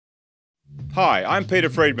Hi, I'm Peter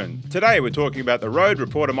Friedman. Today we're talking about the Rode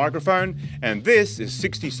Reporter microphone, and this is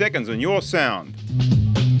 60 seconds on your sound.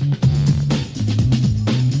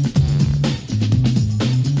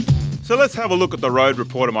 So let's have a look at the Rode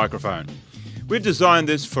Reporter microphone. We've designed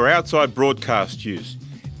this for outside broadcast use.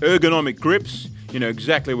 Ergonomic grips, you know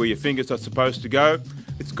exactly where your fingers are supposed to go.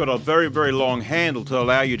 It's got a very, very long handle to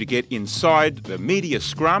allow you to get inside the media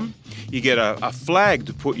scrum. You get a flag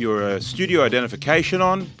to put your studio identification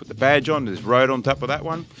on, put the badge on, there's Rode on top of that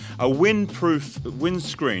one. A windproof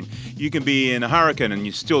windscreen. You can be in a hurricane and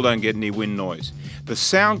you still don't get any wind noise. The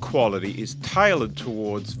sound quality is tailored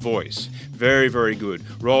towards voice. Very, very good,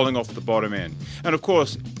 rolling off the bottom end. And of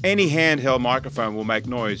course, any handheld microphone will make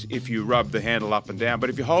noise if you rub the handle up and down, but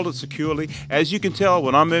if you hold it securely, as you can tell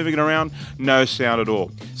when I'm moving it around, no sound at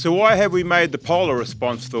all. So why have we made the polar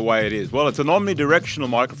response the way it is? Well, it's an omnidirectional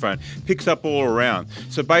microphone, picks up all around.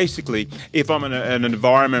 So basically, if I'm in an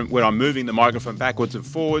environment where I'm moving the microphone backwards and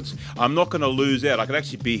forwards, I'm not going to lose out. I could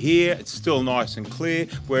actually be here, it's still nice and clear,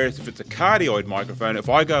 whereas if it's a cardioid microphone, if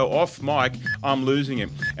I go off mic, I'm losing it.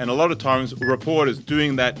 And a lot of times, reporters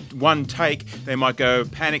doing that one take, they might go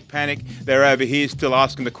panic, they're over here still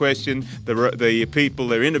asking the question, the people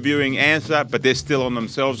they're interviewing answer, but they're still on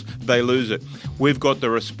themselves, they lose it. We've got the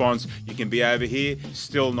response, you can be over here,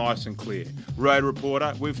 still nice and clear. Rode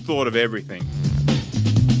Reporter, we've thought of everything.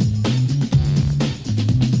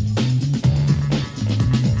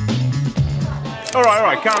 All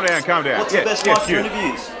right, calm down. What's the best microphone to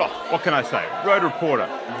use? Oh, what can I say? Rode Reporter,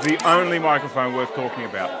 the only microphone worth talking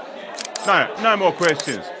about. No more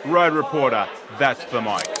questions. Rode Reporter, that's the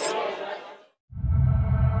mic.